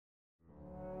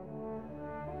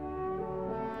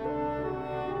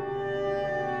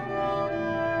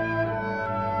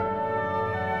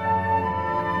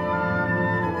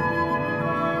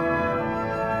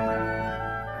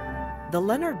The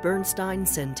Leonard Bernstein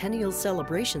Centennial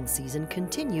Celebration season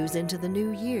continues into the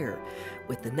new year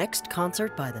with the next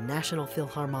concert by the National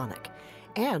Philharmonic.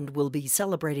 And we'll be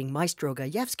celebrating Maestro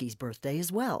Gajewski's birthday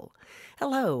as well.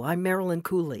 Hello, I'm Marilyn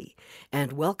Cooley,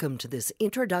 and welcome to this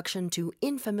introduction to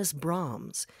Infamous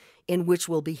Brahms, in which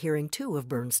we'll be hearing two of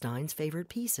Bernstein's favorite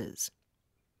pieces.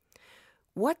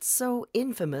 What's so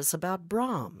infamous about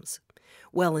Brahms?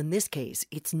 Well, in this case,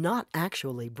 it's not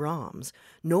actually Brahms,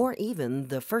 nor even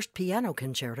the first piano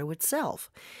concerto itself.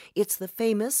 It's the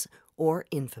famous, or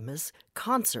infamous,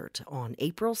 concert on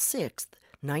April 6th,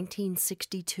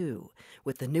 1962,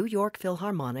 with the New York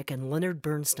Philharmonic and Leonard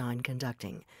Bernstein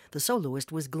conducting. The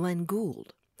soloist was Glenn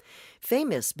Gould.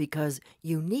 Famous because,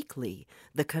 uniquely,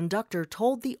 the conductor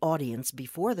told the audience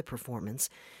before the performance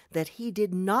that he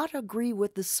did not agree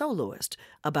with the soloist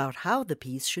about how the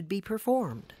piece should be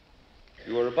performed.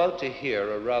 You are about to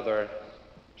hear a rather,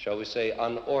 shall we say,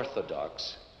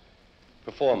 unorthodox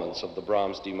performance of the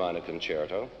Brahms D minor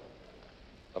concerto,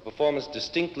 a performance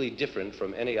distinctly different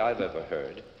from any I've ever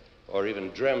heard, or even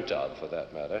dreamt of for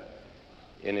that matter,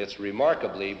 in its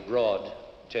remarkably broad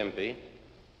tempi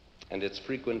and its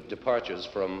frequent departures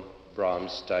from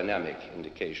Brahms' dynamic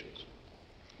indications.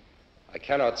 I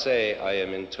cannot say I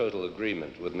am in total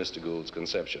agreement with Mr. Gould's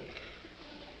conception.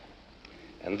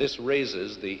 And this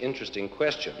raises the interesting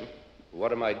question,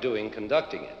 what am I doing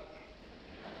conducting it?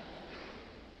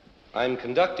 I'm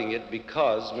conducting it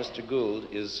because Mr. Gould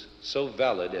is so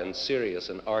valid and serious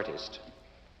an artist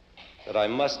that I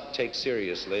must take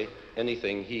seriously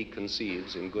anything he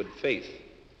conceives in good faith.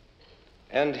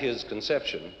 And his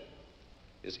conception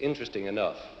is interesting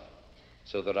enough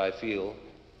so that I feel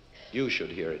you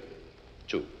should hear it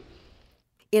too.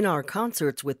 In our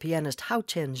concerts with pianist Hao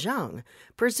Chen Zhang,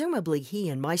 presumably he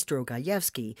and Maestro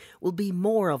Gajewski will be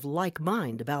more of like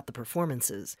mind about the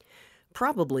performances.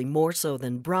 Probably more so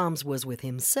than Brahms was with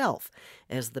himself,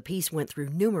 as the piece went through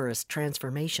numerous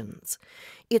transformations.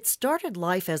 It started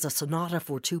life as a sonata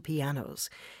for two pianos,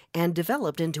 and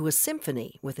developed into a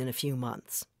symphony within a few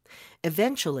months.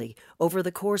 Eventually, over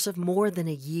the course of more than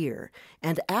a year,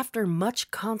 and after much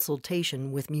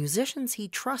consultation with musicians he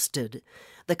trusted,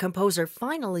 the composer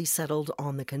finally settled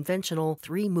on the conventional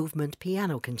three-movement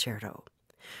piano concerto.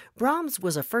 Brahms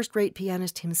was a first-rate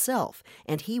pianist himself,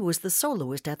 and he was the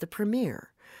soloist at the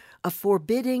premiere. A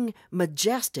forbidding,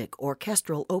 majestic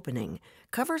orchestral opening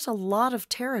covers a lot of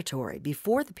territory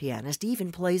before the pianist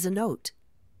even plays a note.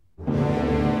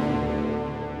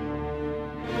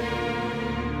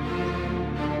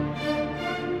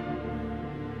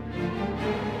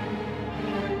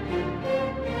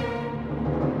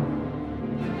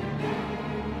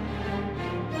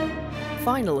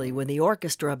 Finally, when the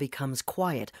orchestra becomes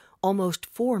quiet, almost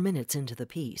 4 minutes into the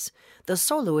piece, the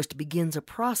soloist begins a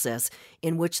process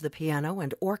in which the piano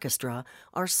and orchestra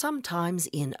are sometimes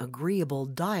in agreeable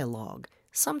dialogue,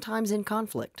 sometimes in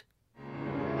conflict.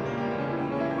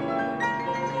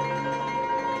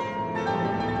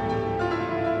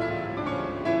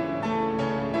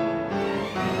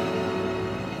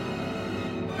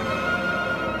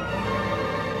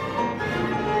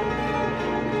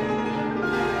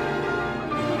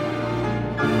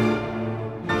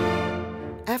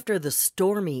 After the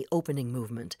stormy opening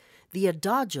movement, the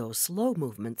adagio slow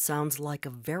movement sounds like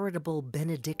a veritable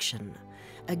benediction,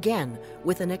 again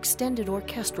with an extended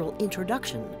orchestral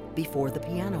introduction before the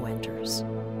piano enters.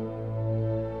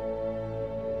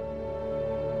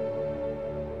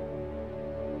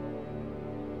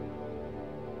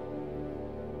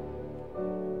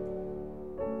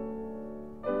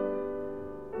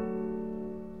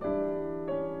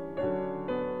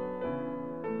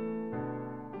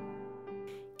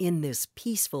 In this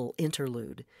peaceful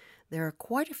interlude, there are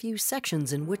quite a few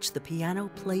sections in which the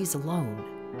piano plays alone.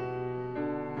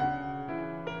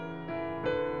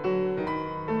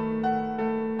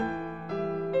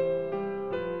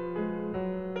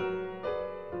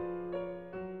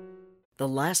 The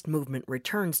last movement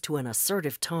returns to an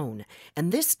assertive tone,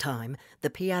 and this time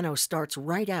the piano starts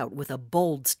right out with a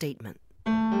bold statement.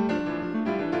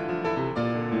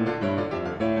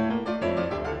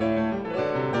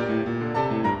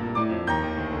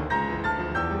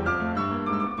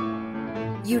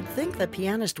 You'd think the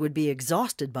pianist would be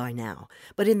exhausted by now,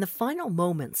 but in the final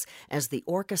moments, as the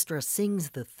orchestra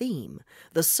sings the theme,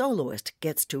 the soloist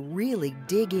gets to really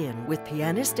dig in with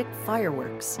pianistic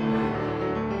fireworks.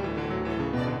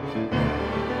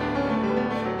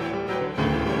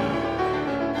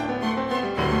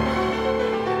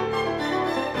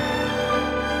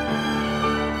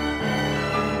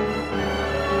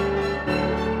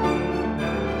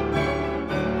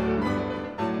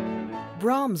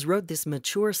 Brahms wrote this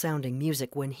mature-sounding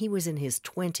music when he was in his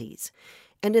 20s,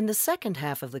 and in the second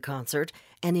half of the concert,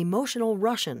 an emotional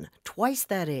Russian, twice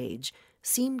that age,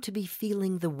 seemed to be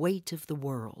feeling the weight of the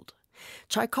world.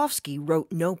 Tchaikovsky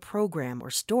wrote no program or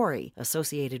story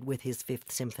associated with his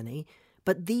Fifth Symphony,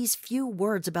 but these few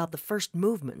words about the first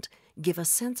movement give a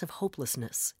sense of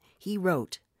hopelessness. He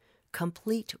wrote,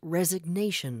 "Complete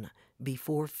resignation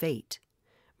before fate,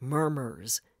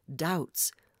 murmurs,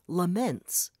 doubts,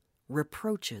 laments,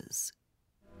 reproaches."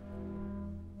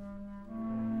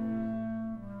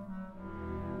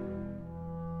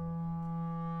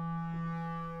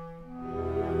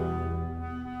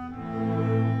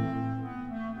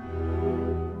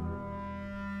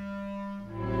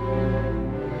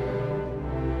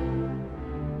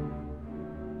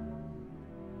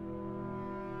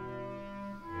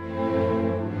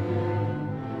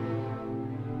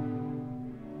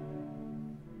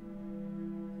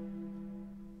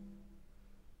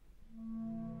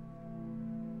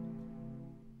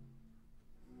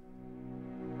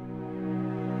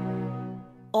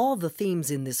 All the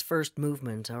themes in this first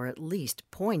movement are at least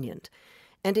poignant,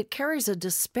 and it carries a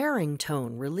despairing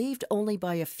tone relieved only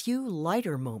by a few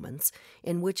lighter moments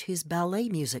in which his ballet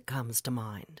music comes to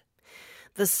mind.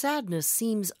 The sadness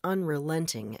seems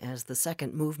unrelenting as the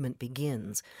second movement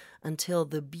begins, until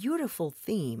the beautiful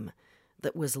theme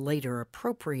that was later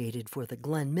appropriated for the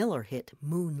Glenn Miller hit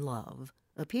Moon Love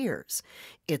appears.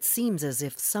 It seems as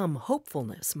if some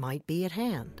hopefulness might be at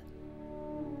hand.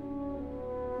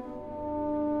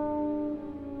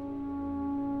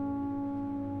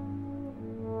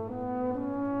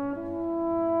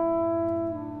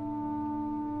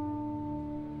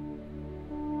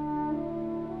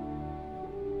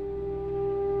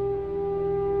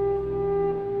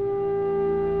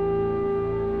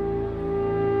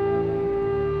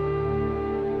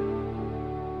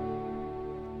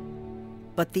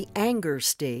 But the anger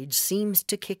stage seems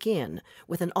to kick in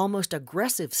with an almost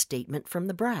aggressive statement from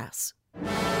the brass.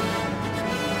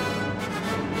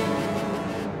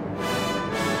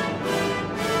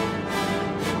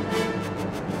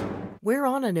 We're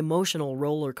on an emotional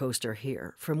roller coaster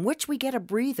here, from which we get a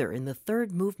breather in the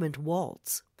third movement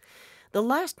waltz. The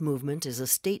last movement is a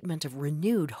statement of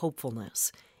renewed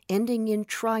hopefulness, ending in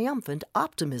triumphant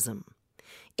optimism.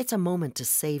 It's a moment to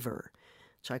savor.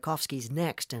 Tchaikovsky's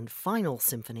next and final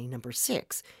symphony, number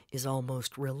 6, is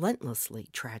almost relentlessly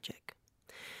tragic.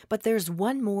 But there's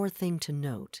one more thing to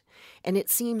note, and it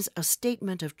seems a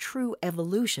statement of true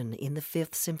evolution in the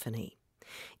Fifth Symphony.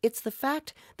 It's the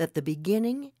fact that the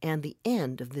beginning and the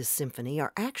end of this symphony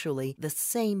are actually the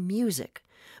same music,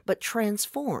 but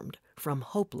transformed from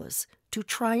hopeless to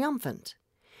triumphant.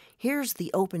 Here's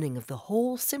the opening of the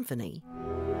whole symphony.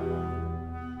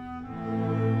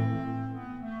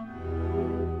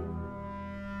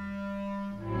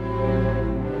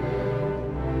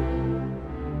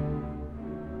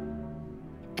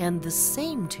 And the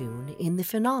same tune in the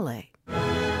finale.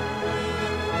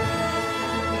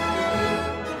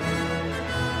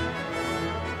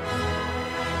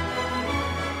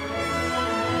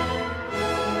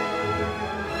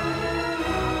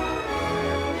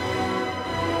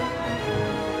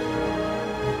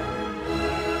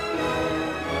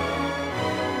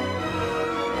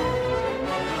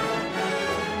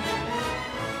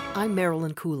 I'm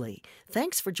Marilyn Cooley.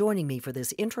 Thanks for joining me for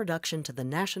this introduction to the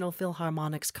National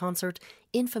Philharmonic's concert,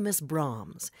 Infamous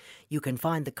Brahms. You can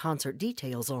find the concert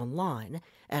details online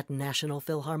at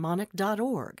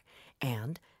nationalphilharmonic.org.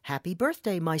 And happy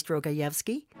birthday, Maestro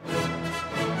Gajewski!